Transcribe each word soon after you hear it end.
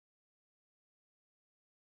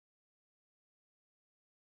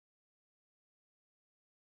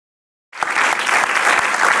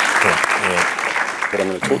what I'm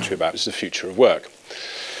going to talk to you about is the future of work.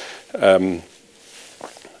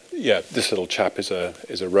 Yeah, this little chap is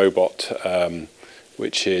a robot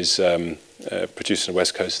which is produced on the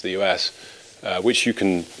west coast of the US, which you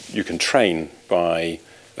can train by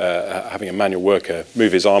having a manual worker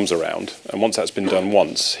move his arms around, and once that's been done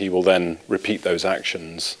once, he will then repeat those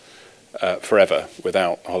actions forever,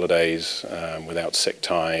 without holidays, without sick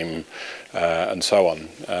time, and so on.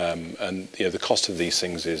 And the cost of these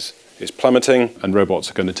things is plummeting, and robots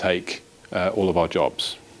are going to take all of our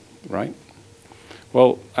jobs, right?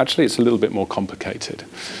 Well, actually, it's a little bit more complicated.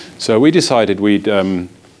 So we decided we'd do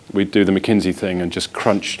the McKinsey thing and just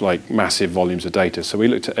crunch like massive volumes of data. So we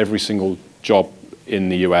looked at every single job in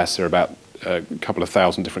the US. There are about a couple of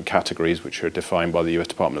thousand different categories which are defined by the US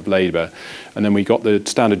Department of Labor. And then we got the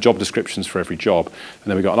standard job descriptions for every job. And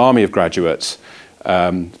then we got an army of graduates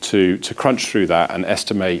to crunch through that and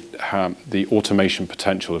estimate the automation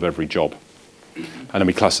potential of every job. And then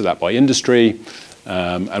we cluster that by industry.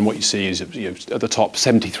 And what you see is, at the top,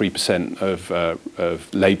 73%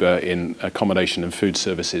 of labour in accommodation and food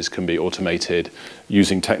services can be automated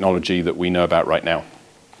using technology that we know about right now,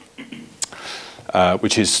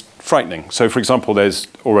 which is frightening. So, for example, there's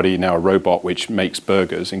already now a robot which makes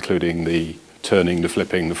burgers, including the turning, the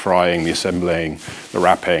flipping, the frying, the assembling, the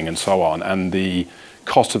wrapping, and so on. And the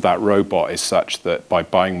cost of that robot is such that by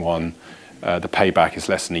buying one, the payback is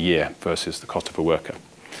less than a year versus the cost of a worker.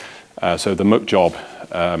 So the muck job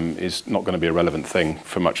is not going to be a relevant thing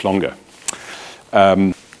for much longer.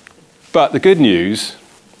 But the good news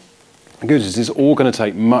is it's all going to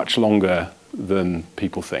take much longer than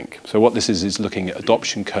people think. So what this is looking at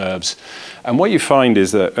adoption curves. And what you find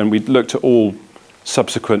is that, and we looked at all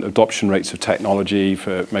subsequent adoption rates of technology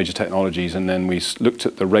for major technologies, and then we looked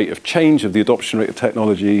at the rate of change of the adoption rate of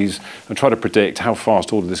technologies and tried to predict how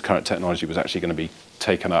fast all of this current technology was actually going to be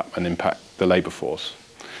taken up and impact the labour force.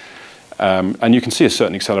 And you can see a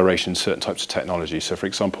certain acceleration in certain types of technology. So, for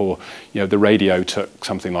example, the radio took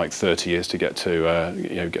something like 30 years to get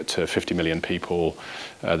to 50 million people.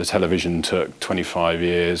 The television took 25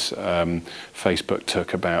 years. Facebook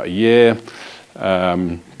took about a year.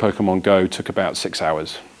 Pokemon Go took about 6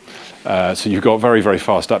 hours. So you've got very, very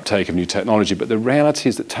fast uptake of new technology. But the reality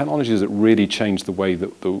is that technologies that really change the way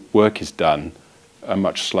that the work is done are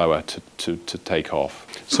much slower to take off.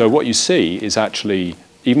 So what you see is actually,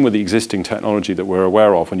 even with the existing technology that we're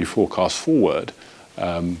aware of, when you forecast forward,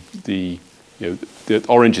 the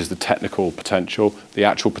orange is the technical potential. The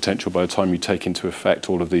actual potential, by the time you take into effect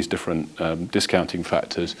all of these different discounting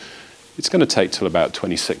factors, it's going to take till about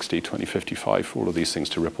 2060, 2055 for all of these things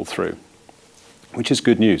to ripple through, which is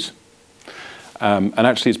good news. And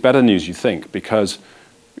actually, it's better news, you think, because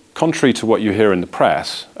contrary to what you hear in the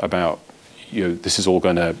press about, this is all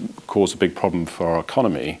going to cause a big problem for our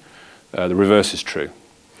economy, the reverse is true.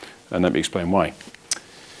 And let me explain why.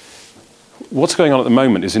 What's going on at the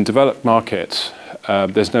moment is in developed markets,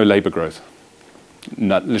 there's no labour growth,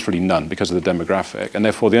 literally none, because of the demographic. And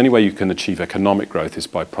therefore, the only way you can achieve economic growth is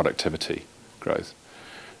by productivity growth.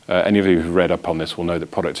 Any of you who've read up on this will know that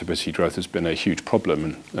productivity growth has been a huge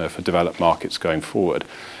problem for developed markets going forward.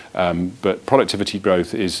 But productivity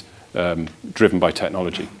growth is driven by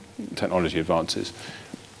technology advances.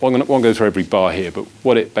 I won't go through every bar here, but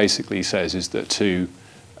what it basically says is that to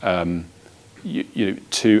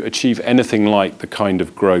achieve anything like the kind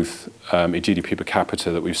of growth in GDP per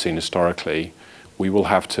capita that we've seen historically, we will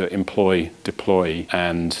have to employ, deploy,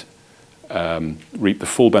 and reap the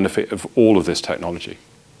full benefit of all of this technology.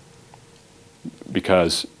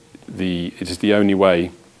 Because it is the only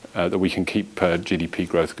way that we can keep GDP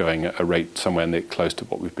growth going at a rate somewhere close to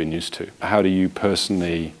what we've been used to. How do you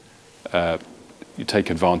personally take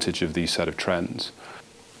advantage of these set of trends?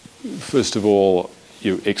 First of all,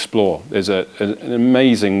 you explore. There's an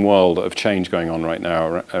amazing world of change going on right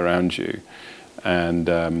now around you, and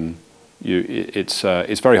it's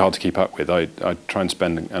very hard to keep up with. I try and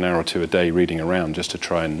spend an hour or two a day reading around just to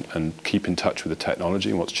try and keep in touch with the technology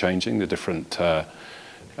and what's changing, the different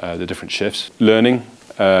shifts. Learning.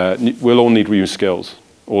 We'll all need new skills,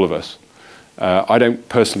 all of us. I don't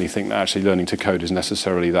personally think that actually learning to code is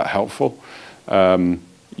necessarily that helpful.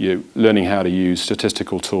 Learning how to use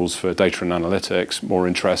statistical tools for data and analytics, more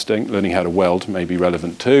interesting. Learning how to weld may be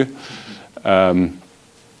relevant too.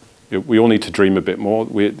 We all need to dream a bit more.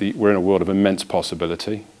 We're in a world of immense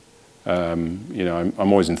possibility. I'm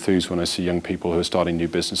always enthused when I see young people who are starting new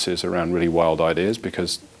businesses around really wild ideas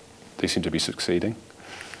because they seem to be succeeding.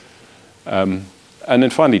 And then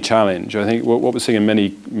finally, challenge. I think what we're seeing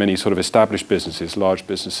in many sort of established businesses, large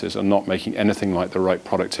businesses, are not making anything like the right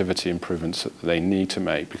productivity improvements that they need to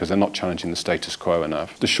make because they're not challenging the status quo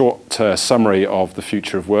enough. The short summary of the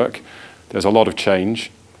future of work, there's a lot of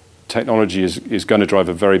change. Technology is going to drive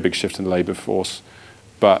a very big shift in the labour force,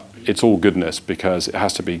 but it's all goodness because it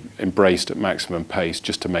has to be embraced at maximum pace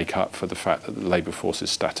just to make up for the fact that the labour force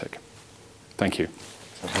is static. Thank you.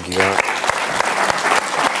 Thank you very much.